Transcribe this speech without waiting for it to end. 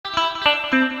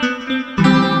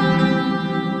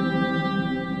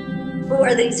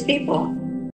are these people?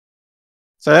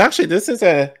 So actually, this is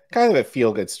a kind of a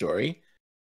feel-good story.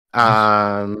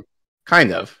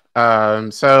 Kind of.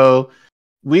 So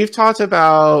we've talked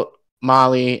about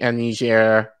Mali and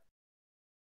Niger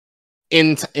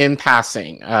in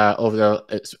passing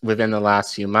within the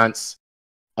last few months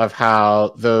of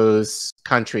how those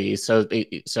countries, so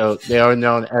they are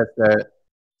known as the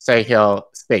Sahel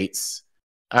States,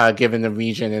 given the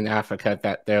region in Africa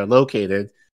that they're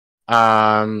located,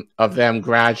 of them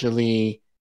gradually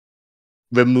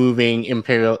removing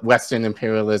Western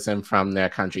imperialism from their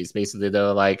countries. Basically,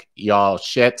 they're like, y'all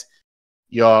shit,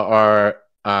 y'all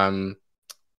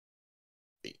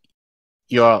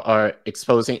are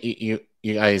exposing, you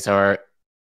guys are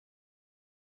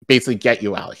basically get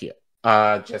you out here.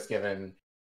 Just given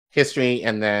history,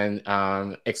 and then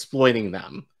exploiting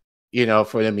them,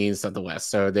 for the means of the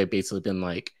West. So they've basically been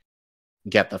like,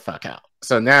 get the fuck out.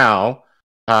 So now,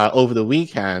 over the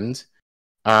weekend,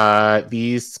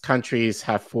 these countries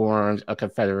have formed a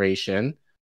confederation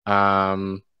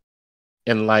in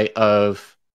light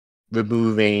of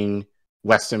removing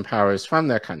Western powers from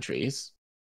their countries.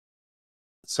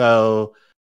 So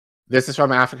this is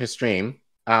from Africa Stream.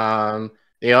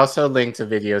 They also linked a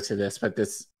video to this, but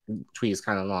this tweet is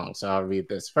kind of long, so I'll read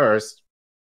this first.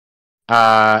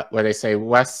 Where they say,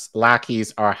 West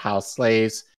lackeys are house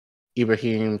slaves.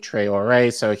 Ibrahim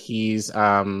Traoré, so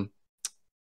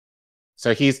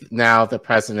he's now the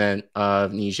president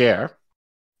of Niger.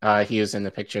 He was in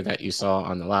the picture that you saw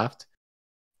on the left.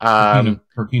 Burkina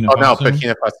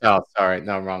Faso. Sorry,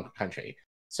 no, wrong country.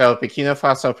 So Burkina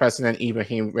Faso President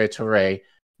Ibrahim Traoré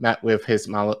met with his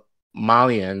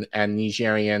Malian and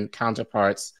Nigerian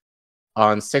counterparts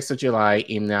on 6th of July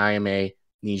in Niamey,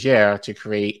 Niger, to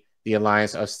create the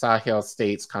Alliance of Sahel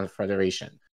States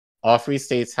Confederation. All three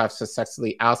states have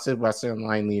successfully ousted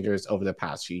Western-aligned leaders over the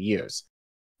past few years.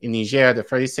 In Niger, the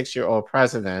 36-year-old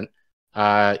president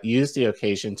used the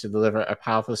occasion to deliver a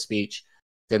powerful speech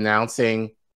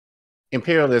denouncing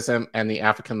imperialism and the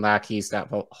African lackeys that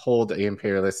hold the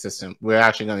imperialist system. We're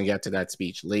actually going to get to that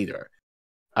speech later.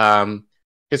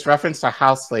 His reference to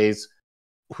house slaves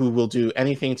who will do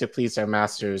anything to please their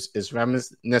masters is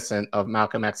reminiscent of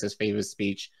Malcolm X's favorite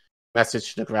speech,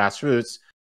 Message to the Grassroots,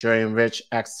 during which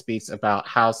X speaks about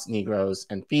house Negroes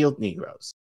and field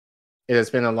Negroes. It has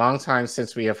been a long time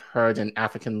since we have heard an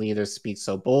African leader speak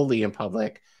so boldly in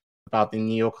public about the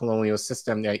neo-colonial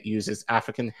system that uses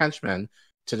African henchmen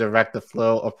to direct the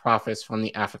flow of profits from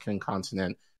the African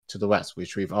continent to the West,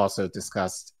 which we've also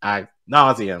discussed ad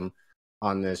nauseum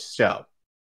on this show.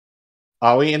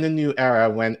 Are we in a new era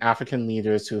when African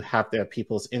leaders who have their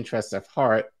people's interests at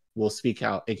heart will speak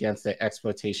out against the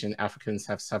exploitation Africans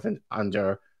have suffered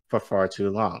under for far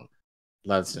too long?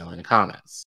 Let us know in the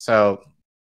comments. So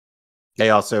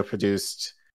they also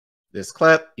produced this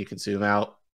clip. You can zoom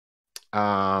out.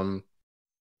 So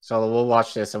we'll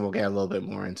watch this and we'll get a little bit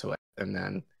more into it, and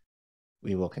then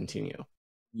we will continue.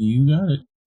 You got it.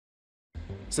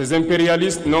 Ces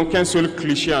impérialistes n'ont qu'un seul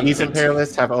cliché en tête. These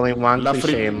imperialists have only one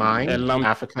cliché in mind.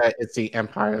 Africa is the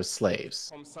empire of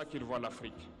slaves.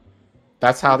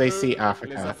 That's how they see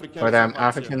Africa. For them,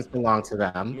 Africans belong to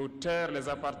them.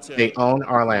 They own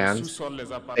our land.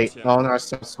 They own our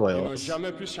subsoils.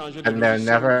 And they've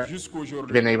never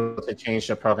been able to change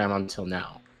the program until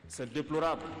now.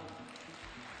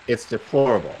 It's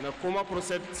deplorable.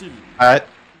 But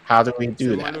how do we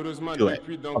do that?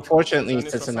 Unfortunately,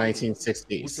 since the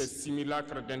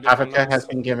 1960s, Africa has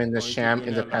been given the sham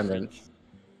independence.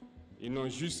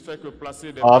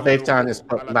 All they've done is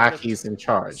put lackeys in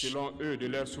charge of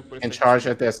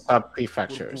their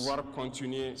sub-prefectures,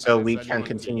 so we can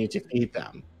continue to feed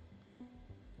them.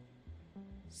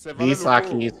 These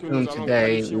lackeys, whom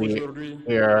today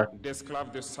we're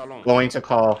going to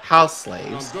call house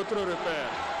slaves,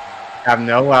 have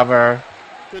no other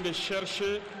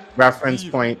reference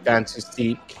point than to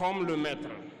seek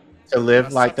to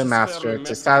live like the master,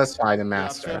 to satisfy the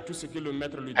master,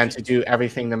 and to do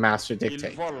everything the master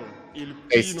dictates.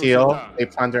 They steal, they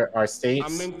plunder our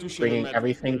states, bringing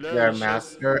everything to their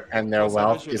master, and their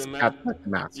wealth is kept with the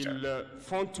master.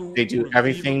 They do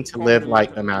everything to live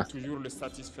like the master,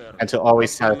 and to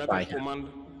always satisfy him.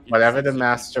 Whatever the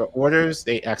master orders,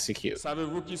 they execute.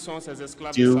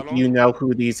 Do you know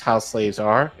who these house slaves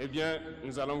are?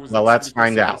 Well, let's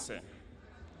find out.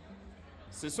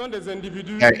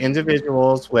 They're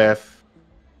individuals with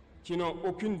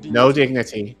no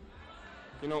dignity,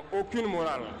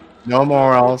 no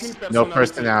morals, no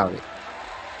personality.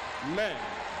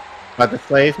 But the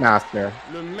slave master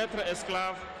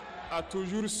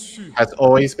has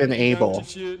always been able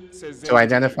to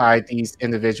identify these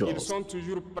individuals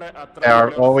that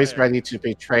are always ready to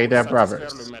betray their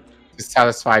brothers to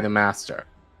satisfy the master.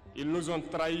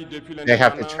 They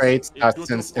have betrayed us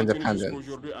since independence,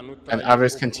 and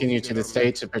others continue to this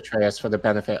day to betray us for the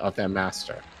benefit of their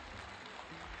master.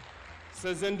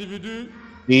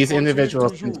 These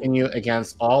individuals continue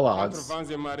against all odds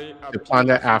to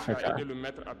plunder Africa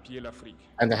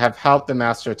and have helped the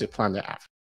master to plunder Africa.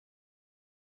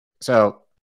 So,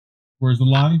 where's the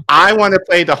line? I want to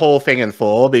play the whole thing in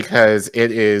full because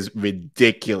it is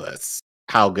ridiculous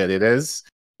how good it is.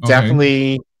 Okay.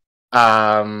 Definitely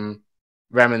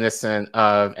reminiscent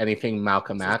of anything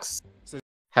Malcolm X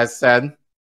has said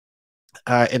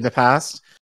in the past.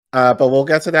 But we'll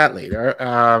get to that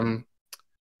later.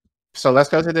 So let's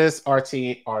go to this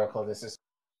RT article. This is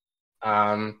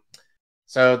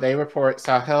so they report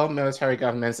Sahel military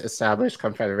governments established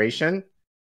Confederation.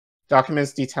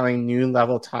 Documents detailing new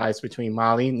level ties between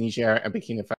Mali, Niger, and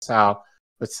Burkina Faso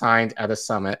was signed at a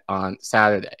summit on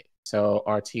Saturday. So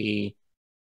RT,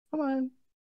 come on,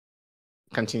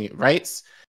 continue. Writes,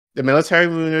 the military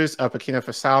rulers of Burkina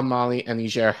Faso, Mali, and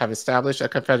Niger have established a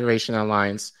confederation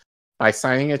alliance by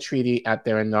signing a treaty at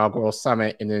their inaugural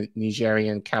summit in the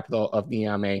Nigerian capital of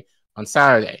Niamey on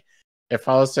Saturday. It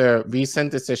follows a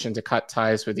recent decision to cut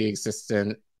ties with the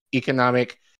existing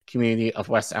Economic Community of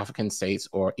West African States,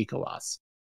 or ECOWAS.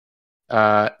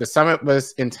 The summit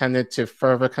was intended to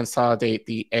further consolidate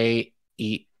the AES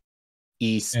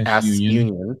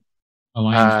Union.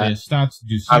 Alliance des États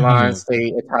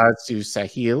du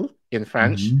Sahel in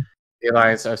French. Mm-hmm. The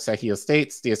Alliance of Sahel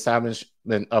States, the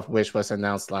establishment of which was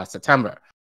announced last September.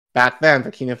 Back then,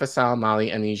 Burkina Faso,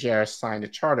 Mali, and Niger signed a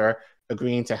charter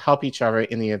agreeing to help each other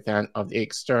in the event of the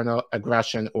external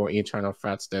aggression or internal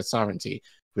threats to their sovereignty,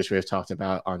 which we've talked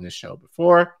about on this show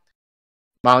before.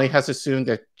 Mali has assumed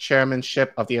the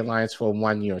chairmanship of the alliance for a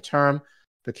one-year term.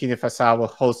 Burkina Faso will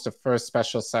host the first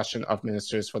special session of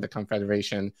ministers for the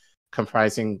Confederation,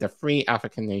 comprising the free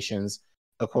African nations,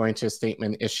 according to a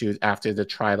statement issued after the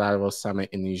trilateral summit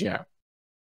in Niger.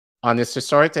 On this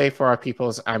historic day for our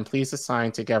peoples, I'm pleased to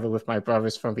sign, together with my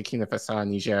brothers from Burkina Faso and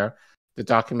Niger, the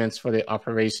documents for the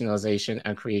operationalization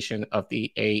and creation of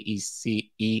the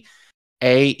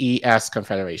AES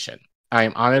Confederation. I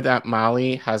am honored that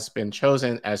Mali has been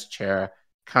chosen as chair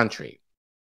country.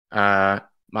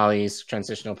 Mali's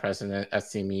transitional president,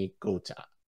 Assimi Goïta,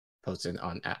 posted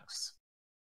on X.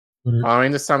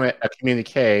 Following the summit, a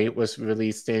communique was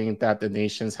released stating that the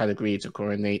nations had agreed to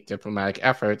coordinate diplomatic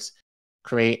efforts,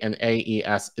 create an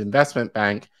AES investment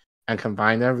bank, and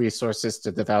combine their resources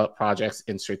to develop projects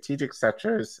in strategic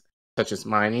sectors such as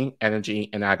mining, energy,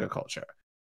 and agriculture.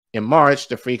 In March,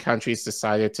 the three countries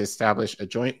decided to establish a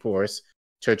joint force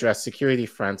to address security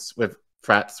threats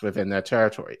within their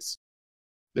territories.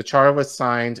 The charter was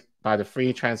signed by the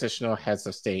three transitional heads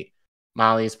of state: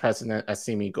 Mali's President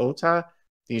Assimi Goïta,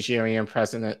 Nigerian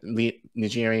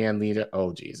leader.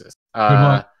 Oh Jesus!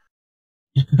 I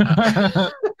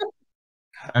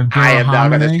am not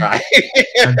going to try.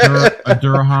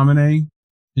 Abdurrahmane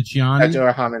Tichiani.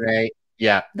 Abdurrahmane.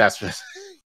 Yeah, that's what.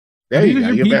 There you go.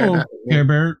 You people, Care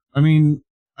Bear. I mean,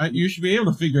 you should be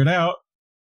able to figure it out.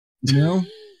 You know,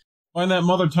 find that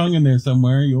mother tongue in there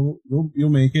somewhere. You'll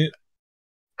make it.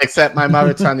 Except my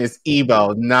mother tongue is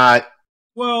Igbo, not.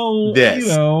 Well, this.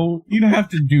 You know, you don't have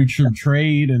to do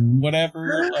trade and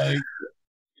whatever. Like,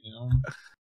 you know,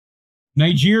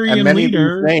 Nigerian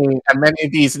leader. And many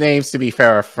of these names, to be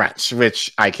fair, are French,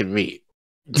 which I can read.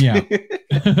 Yeah.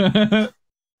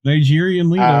 Nigerian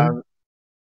leader.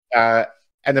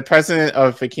 And the president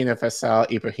of Burkina Faso,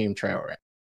 Ibrahim Traoré.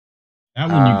 That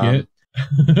one you get.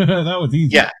 That was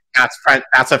easy. Yeah, that's French.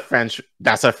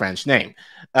 That's a French name.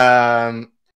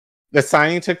 The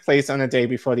signing took place on the day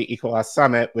before the ECOWAS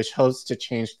summit, which hopes to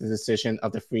change the decision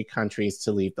of the three countries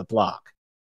to leave the bloc.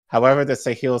 However, the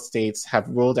Sahel states have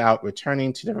ruled out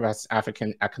returning to the West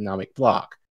African Economic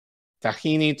Bloc.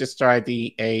 Tahini described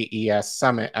the AES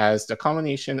summit as the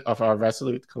culmination of our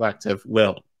resolute collective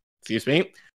will,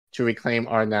 to reclaim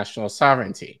our national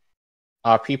sovereignty.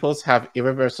 Our peoples have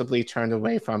irreversibly turned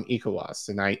away from ECOWAS,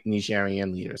 the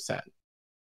Nigerian leader said.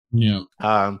 Yeah.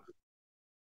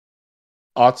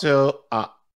 Ouagadougou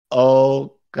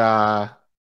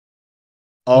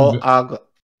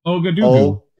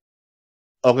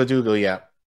yeah.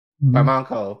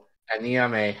 Bamako and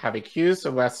Niamey have accused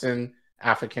the Western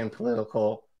African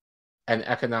political and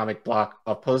economic bloc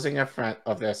of posing a threat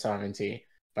of their sovereignty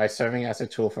by serving as a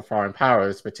tool for foreign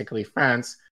powers, particularly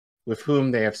France, with whom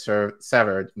they have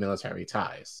severed military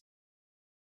ties.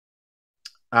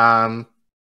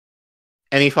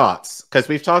 Any thoughts? Because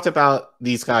we've talked about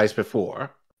these guys before.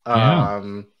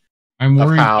 Yeah. I'm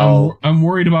worried. I'm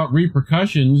worried about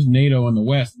repercussions. NATO and the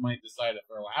West might decide to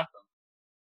throw at them.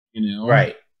 You know,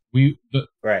 right?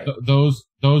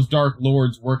 Those dark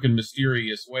lords work in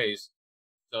mysterious ways.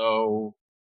 So,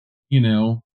 you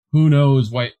know, who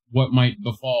knows what might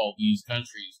befall these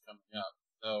countries coming up.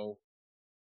 So,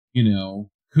 you know,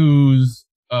 coups,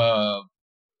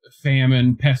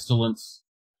 famine, pestilence.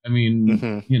 I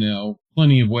mean, you know,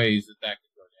 plenty of ways that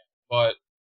could go down. But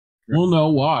we'll know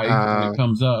why when it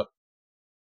comes up.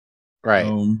 Right.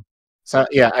 So,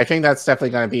 yeah, I think that's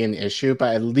definitely going to be an issue.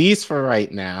 But at least for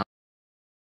right now,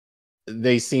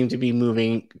 they seem to be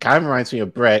moving. Kind of reminds me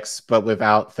of BRICS, but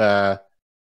without the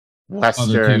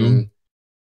Western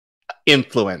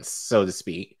influence, so to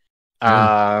speak,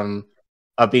 of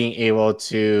being able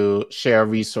to share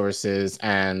resources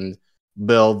and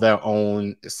build their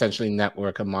own, essentially,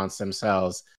 network amongst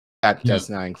themselves. That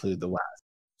does not include the West.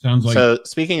 Sounds like. So,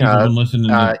 speaking of,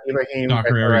 Ibrahim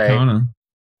Retoré,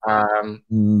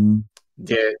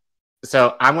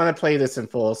 so I'm going to play this in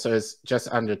full, so it's just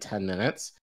under 10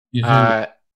 minutes. And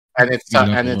it's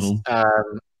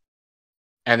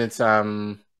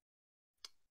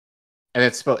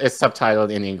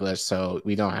subtitled in English, so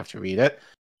we don't have to read it.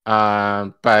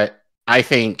 But I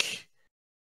think,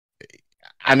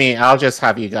 I mean, I'll just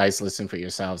have you guys listen for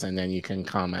yourselves, and then you can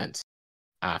comment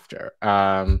after.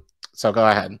 So go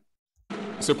ahead.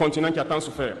 This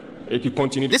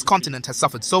continent has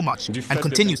suffered so much and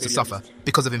continues to suffer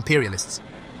because of imperialists.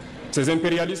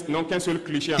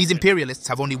 These imperialists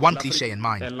have only one cliché in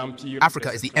mind.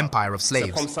 Africa is the empire of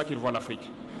slaves.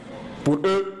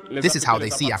 This is how they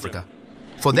see Africa.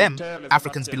 For them,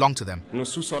 Africans belong to them.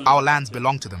 Our lands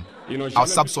belong to them. Our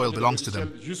subsoil belongs to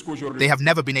them. They have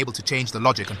never been able to change the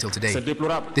logic until today.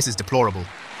 This is deplorable.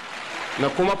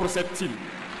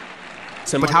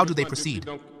 But how do they proceed?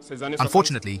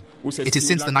 Unfortunately, it is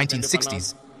since the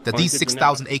 1960s that these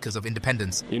 6,000 acres of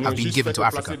independence have been given to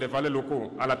Africa.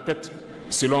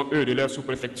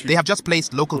 They have just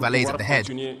placed local valets at the head,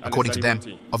 according to them,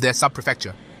 of their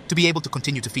sub-prefecture, to be able to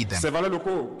continue to feed them.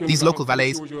 These local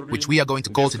valets, which we are going to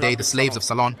call today the slaves of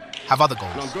Salon, have other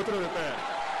goals.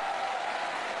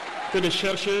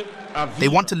 They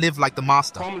want to live like the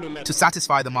master, to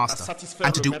satisfy the master,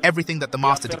 and to do everything that the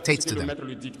master dictates to them.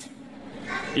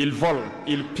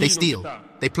 They steal,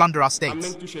 they plunder our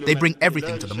states, they bring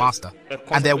everything to the master,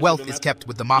 and their wealth is kept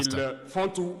with the master.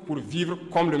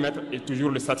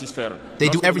 They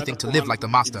do everything to live like the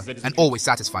master and always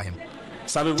satisfy him.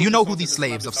 Do you know who these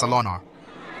slaves of Salon are?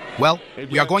 Well,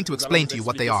 we are going to explain to you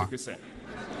what they are.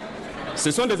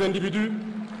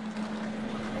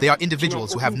 They are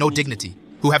individuals who have no dignity,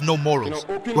 who have no morals,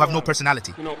 who have no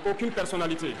personality.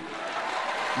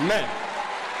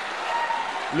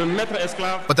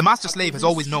 But the master slave has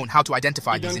always known how to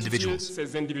identify these individuals.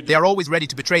 They are always ready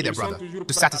to betray their brother,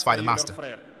 to satisfy the master.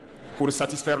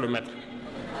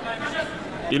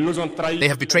 They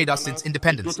have betrayed us since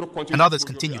independence, and others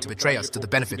continue to betray us to the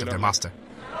benefit of their master.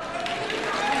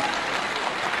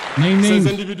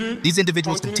 These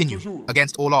individuals continue,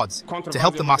 against all odds, to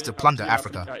help the master plunder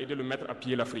Africa.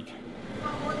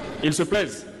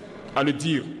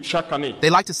 They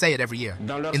like to say it every year.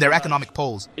 In their economic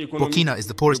polls, Burkina is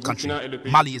the poorest country,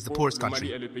 Mali is the poorest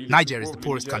country, Niger is the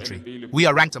poorest country. We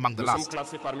are ranked among the last.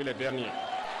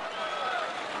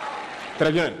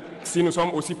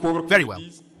 Very well,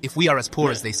 if we are as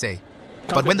poor as they say.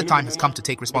 But when the time has come to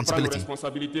take responsibility,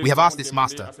 we have asked this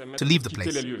master to leave the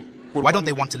place. Why don't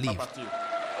they want to leave?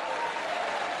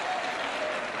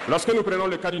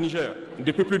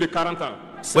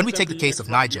 When we take the case of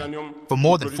Niger, for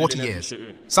more than 40 years,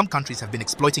 some countries have been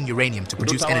exploiting uranium to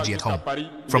produce energy at home.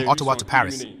 From Ottawa to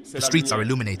Paris, the streets are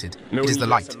illuminated. It is the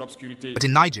light. But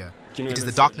in Niger, it is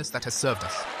the darkness that has served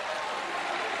us.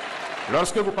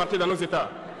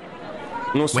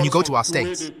 When you go to our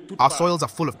states, our soils are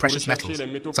full of precious metals,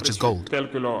 such as gold.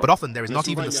 But often there is not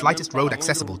even the slightest road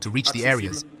accessible to reach the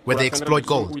areas where they exploit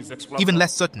gold, even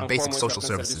less certain basic social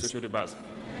services.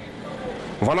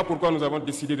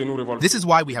 This is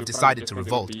why we have decided to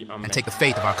revolt and take the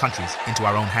fate of our countries into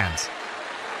our own hands.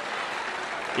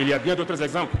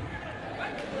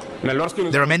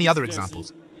 There are many other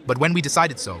examples, but when we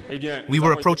decided so, we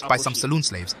were approached by some saloon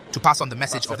slaves to pass on the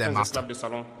message of their master.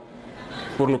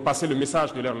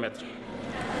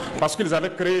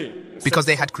 Because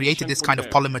they had created this kind of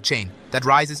polymer chain that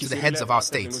rises to the heads of our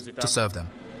states to serve them.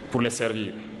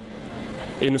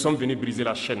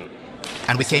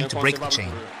 And we came to break the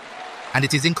chain. And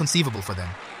it is inconceivable for them.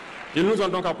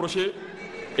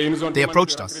 They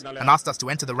approached us and asked us to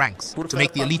enter the ranks to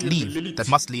make the elite leave that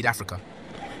must lead Africa.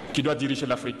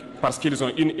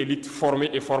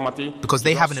 Because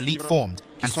they have an elite formed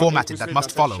and formatted that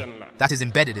must follow, that is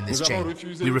embedded in this chain.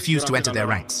 We refused to enter their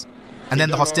ranks. And then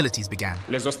the hostilities began.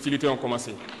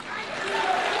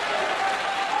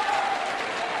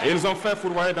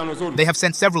 They have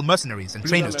sent several mercenaries and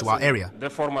trainers to our area.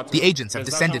 The agents have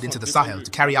descended into the Sahel to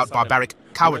carry out barbaric,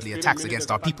 cowardly attacks against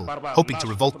our people, hoping to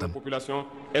revolt them.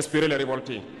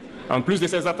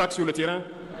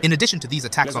 In addition to these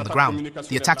attacks on the ground,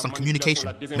 the attacks on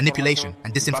communication, manipulation,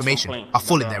 and disinformation are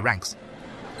full in their ranks.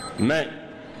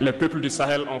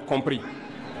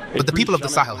 But the people of the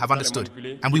Sahel have understood,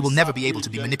 and we will never be able to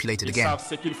be manipulated again.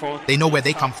 They know where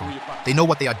they come from, they know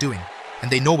what they are doing,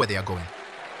 and they know where they are going.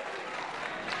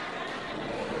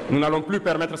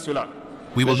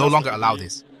 We will no longer allow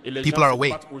this. People are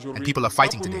awake, and people are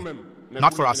fighting today.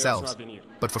 Not for ourselves,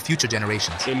 but for future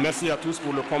generations. And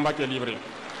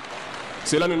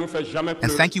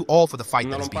thank you all for the fight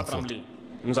that is being fought.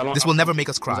 This will never make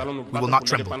us cry. We will not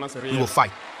tremble. We will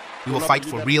fight. We will fight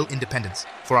for real independence,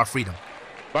 for our freedom.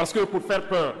 Because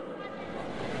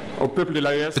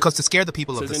to scare the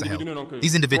people of the Sahel,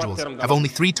 these individuals have only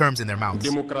 3 terms in their mouths: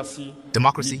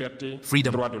 democracy,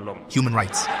 freedom, human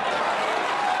rights.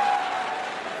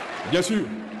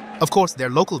 Of course, their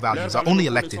local values are only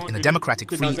elected in a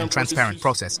democratic, free, and transparent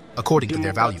process according to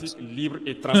their values. He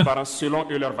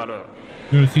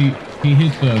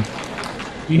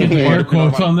hit the air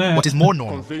quotes on that. What is more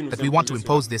normal, that we want to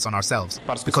impose this on ourselves,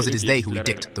 because it is they who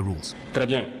dictate the rules.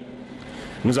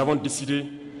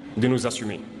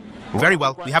 Very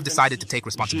well, we have decided to take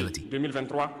responsibility.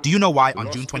 Do you know why on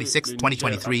June 26,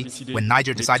 2023, when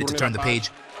Niger decided to turn the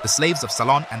page, the slaves of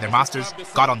Salon and their masters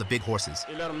got on the big horses?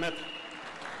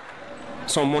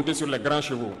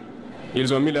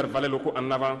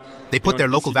 They put their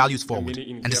local values forward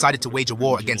and decided to wage a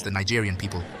war against the Nigerian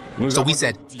people. So we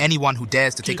said, anyone who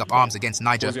dares to take up arms against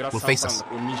Niger will face us.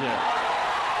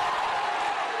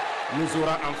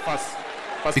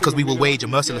 Because we will wage a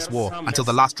merciless war until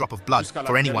the last drop of blood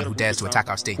for anyone who dares to attack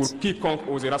our states.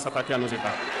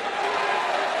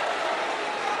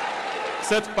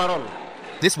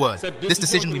 This word, this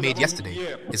decision we made yesterday,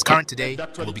 is current today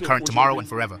and will be current tomorrow and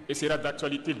forever.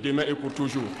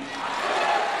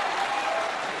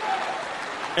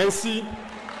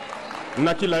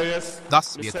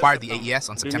 Thus, we acquired the AES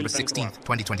on September 16,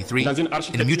 2023,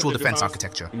 in a mutual defense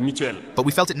architecture. But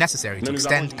we felt it necessary to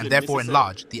extend and therefore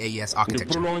enlarge the AES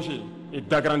architecture.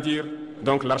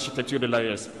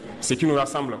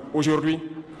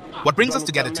 What brings us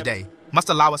together today must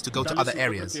allow us to go to other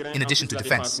areas, in addition to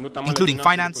defense, including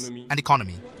finance and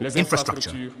economy,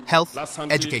 infrastructure, health,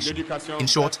 education. In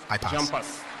short, I pass.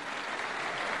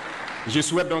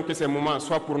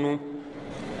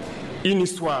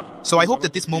 So I hope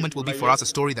that this moment will be for us a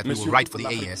story that we will write for the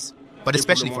AES, but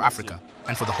especially for Africa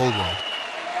and for the whole world.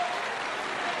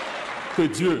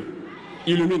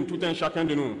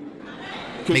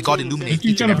 May God illuminate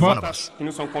each and every one of us.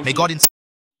 May God inspire.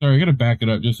 Sorry, I gotta back it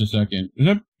up just a second. Is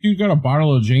that dude got a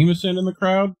bottle of Jameson in the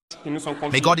crowd?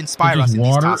 May God inspire us in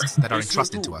these tasks that are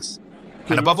entrusted to us.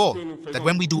 And above all, that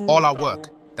when we do all our work,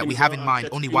 that we have in mind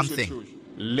only one thing: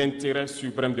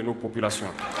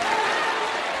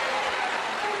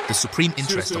 the supreme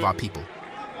interest of our people.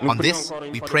 On this,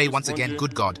 we pray once again,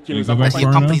 good God, that He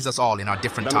accompanies us all in our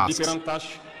different tasks, that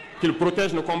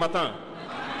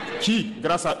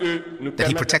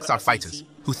He protects our fighters,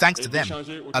 who, thanks to them,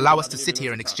 allow us to sit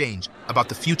here and exchange about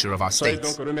the future of our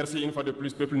states.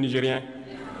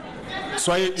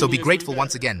 So be grateful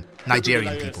once again,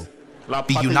 Nigerian people.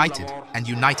 Be united and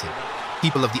united,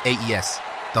 people of the AES,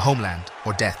 the homeland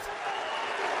or death.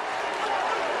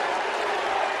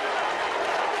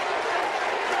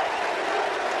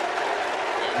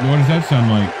 What does that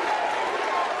sound like?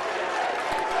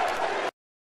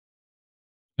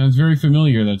 Sounds very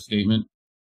familiar, that statement.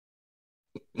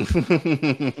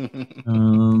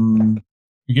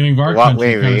 Beginning of our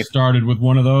country kind of started with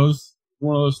one of those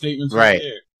statements right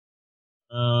there.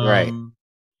 Right.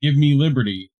 Give me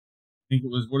liberty. I think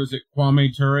it was, what is it,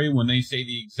 Kwame Ture, when they say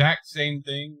the exact same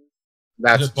thing.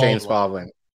 That's James Baldwin.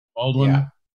 Baldwin?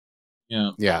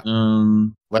 Yeah.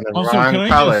 When also, Ron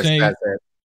Collis says it.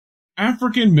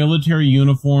 African military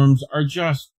uniforms are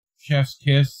just chef's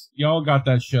kiss. Y'all got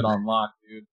that shit on lock,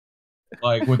 dude.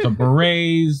 Like with the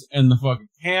berets and the fucking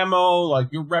camo, like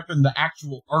you're repping the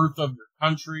actual earth of your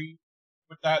country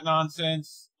with that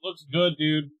nonsense. Looks good,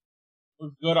 dude.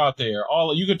 Looks good out there.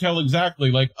 All you could tell exactly,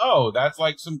 like, oh, that's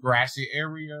like some grassy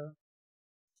area,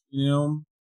 you know.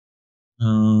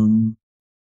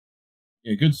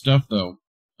 Yeah, good stuff though.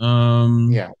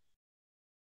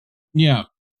 Yeah.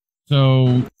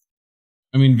 So,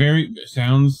 I mean,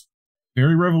 sounds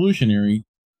very revolutionary.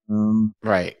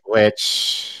 Right,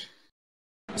 which,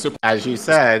 as you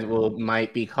said,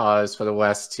 might be cause for the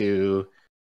West to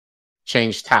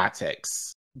change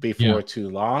tactics before too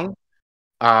long.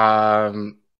 But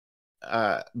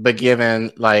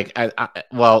given, like,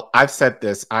 I've said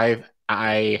this, I'm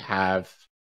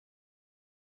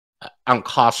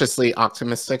cautiously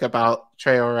optimistic about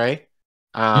Traore,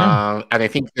 and I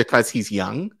think because he's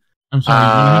young. I'm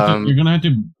sorry, you're gonna have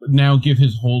to now give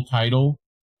his whole title.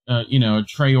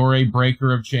 Traore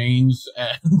breaker of chains,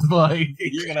 and like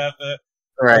you're gonna have to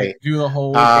do the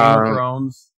whole Game of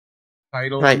Thrones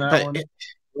title on that one.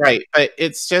 But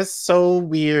it's just so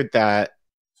weird that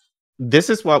this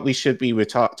is what we should be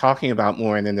talking about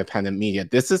more in independent media.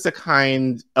 This is the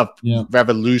kind of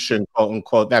revolution, quote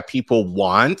unquote, that people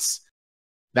want,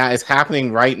 that is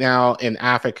happening right now in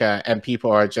Africa, and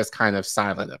people are just kind of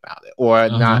silent about it or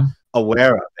not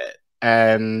aware of it.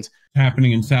 And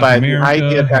happening in South America, the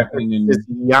idea that this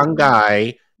young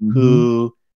guy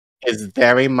who is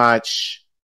very much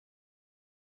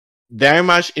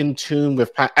in tune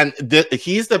with, and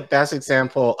he's the best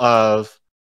example of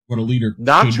what a leader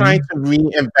not trying to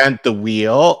reinvent the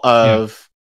wheel of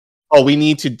we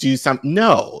need to do something.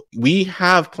 No, we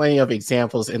have plenty of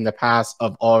examples in the past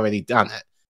of already done it.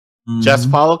 Just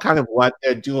follow kind of what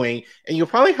they're doing, and you'll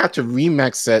probably have to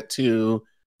remix it to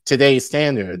today's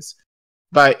standards.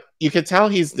 But you can tell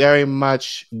he's very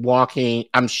much walking.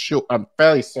 I'm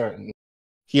fairly certain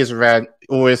he has read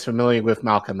or is familiar with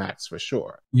Malcolm X for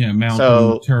sure. Yeah,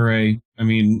 Malcolm, Toure. I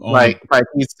mean, like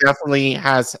he definitely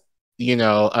has,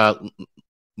 Lumbia,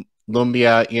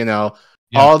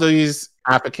 all these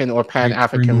African or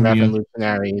Pan-African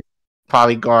revolutionaries,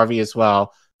 probably Garvey as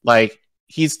well. Like,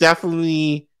 he's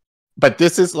definitely, but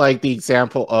this is like the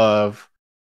example of,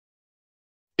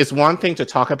 it's one thing to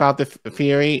talk about the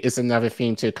theory, it's another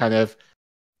thing to kind of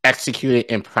execute it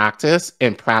in practice,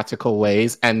 in practical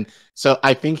ways. And so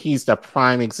I think he's the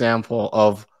prime example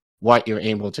of what you're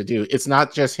able to do. It's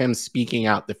not just him speaking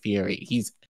out the theory.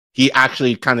 He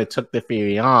actually kind of took the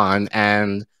theory on,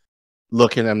 and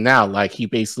look at him now. Like, he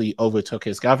basically overtook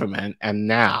his government, and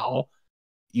now,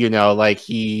 like,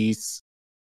 he's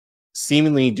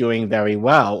seemingly doing very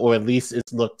well, or at least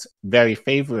it's looked very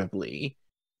favorably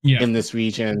in this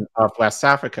region of West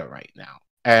Africa right now.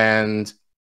 And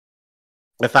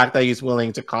the fact that he's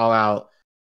willing to call out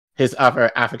his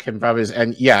other African brothers,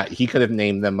 and he could have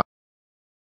named them.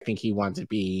 I think he wanted to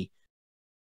be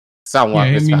somewhat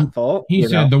respectful. He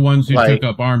said the ones who took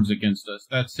up arms against us.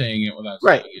 That's saying it without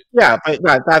saying it. Yeah,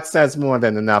 but that says more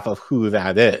than enough of who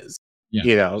that is.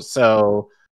 So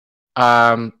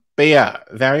but yeah,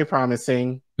 very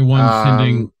promising. The ones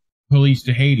sending police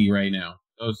to Haiti right now.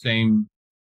 Those same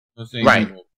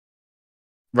people.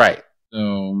 Right.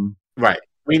 So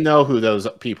we know who those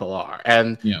people are.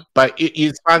 And but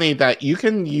it's funny that you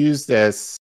can use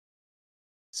this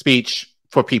speech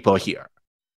for people here.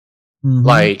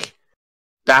 Like,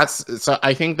 so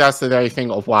I think that's the very thing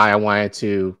of why I wanted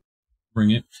to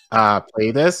bring it,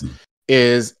 play this,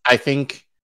 is I think,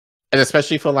 and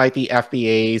especially for like the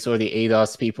FBAs or the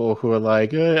ADOS people who are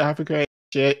like, Africa ain't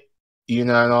shit,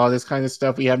 and all this kind of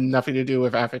stuff. We have nothing to do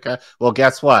with Africa. Well,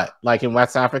 guess what? Like, in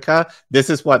West Africa, this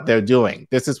is what they're doing.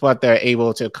 This is what they're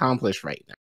able to accomplish right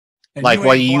now. And like,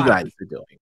 what you guys are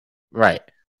doing. Right.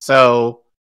 So,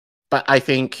 but I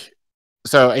think,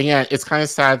 so again, it's kind of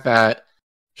sad that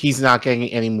he's not getting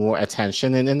any more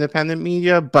attention in independent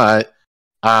media, but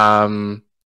I'm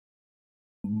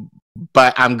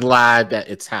glad that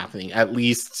it's happening, at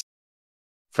least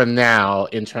for now,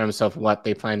 in terms of what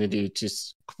they plan to do to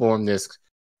form this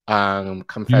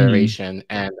confederation,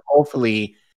 and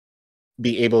hopefully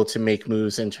be able to make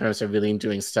moves in terms of really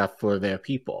doing stuff for their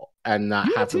people, and not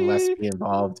have the West be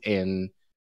involved in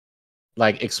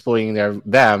like exploiting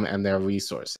them and their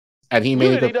resources. And he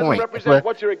made a good point. It doesn't represent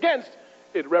what you're against,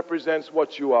 it represents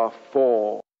what you are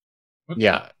for.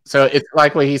 Yeah. So it's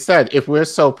like what he said, if we're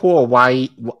so poor, why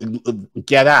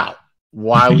get out?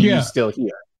 Why are you still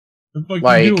here? What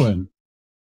are you doing?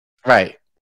 Right.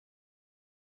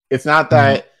 It's not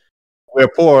that we're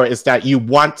poor, it's that you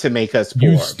want to make us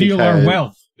poor. You steal our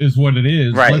wealth is what it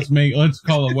is. Right. Let's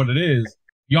call it what it is.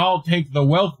 Y'all take the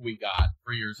wealth we got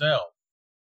for yourself,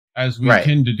 as we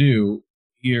tend to do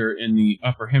here in the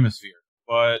upper hemisphere.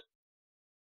 But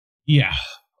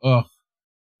well,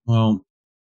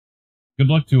 good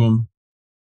luck to him.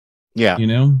 Yeah.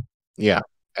 Yeah.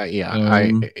 I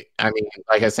mean,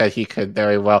 like I said, he could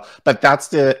very well, but that's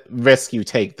the risk you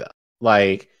take, though.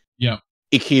 Like,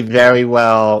 it could very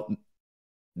well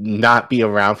not be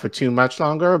around for too much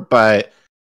longer, but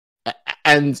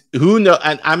And who know?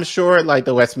 And I'm sure like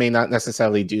the West may not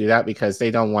necessarily do that because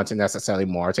they don't want to necessarily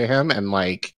martyr him and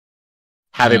like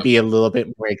have it be a little bit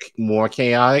more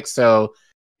chaotic. So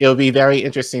it'll be very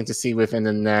interesting to see within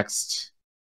the next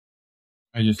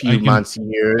few months,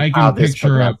 years, I can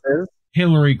picture a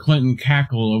Hillary Clinton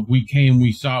cackle of "We came,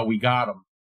 we saw, we got them,"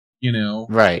 you know,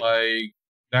 right? Like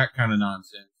that kind of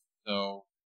nonsense. So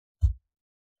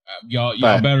y'all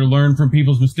better learn from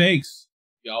people's mistakes.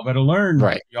 Y'all better learn.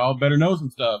 Right. Y'all better know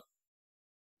some stuff.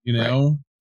 You know,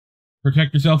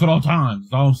 protect yourself at all times.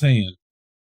 That's all I'm saying.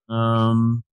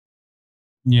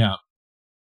 Yeah.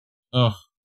 Ugh.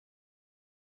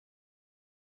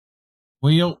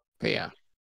 Well, yeah.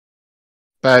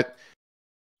 But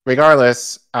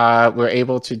regardless, we're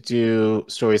able to do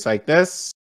stories like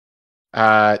this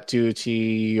due to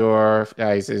your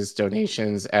guys'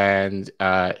 donations and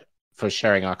for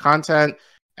sharing our content.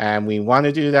 And we want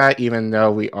to do that even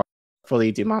though we are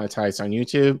fully demonetized on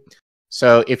YouTube.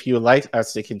 So if you would like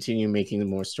us to continue making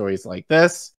more stories like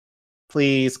this,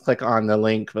 please click on the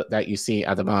link that you see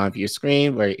at the bottom of your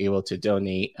screen where you're able to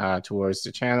donate towards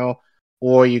the channel.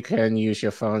 Or you can use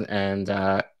your phone and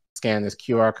scan this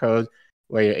QR code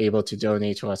where you're able to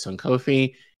donate to us on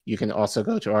Ko-fi. You can also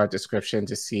go to our description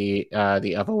to see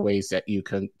the other ways that you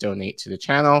can donate to the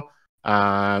channel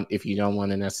if you don't want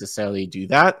to necessarily do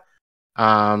that.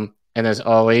 And as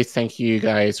always, thank you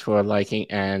guys for liking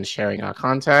and sharing our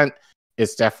content.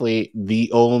 It's definitely the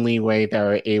only way that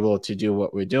we're able to do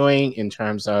what we're doing in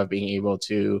terms of being able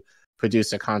to produce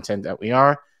the content that we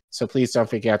are. So please don't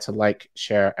forget to like,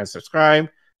 share, and subscribe.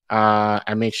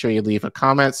 And make sure you leave a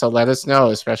comment. So let us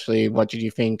know, especially what did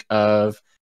you think of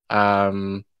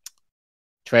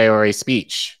Traore's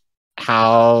speech?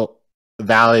 How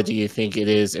valid do you think it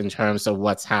is in terms of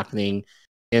what's happening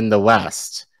in the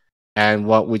West? And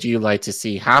what would you like to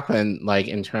see happen, like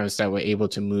in terms that we're able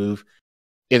to move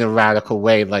in a radical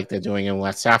way like they're doing in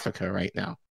West Africa right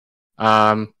now?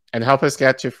 And help us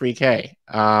get to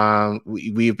 3K.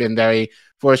 We've been very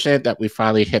fortunate that we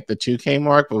finally hit the 2K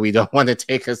mark, but we don't want to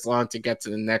take as long to get to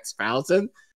the next 1,000.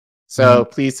 So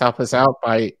please help us out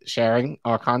by sharing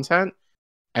our content.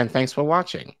 And thanks for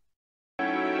watching.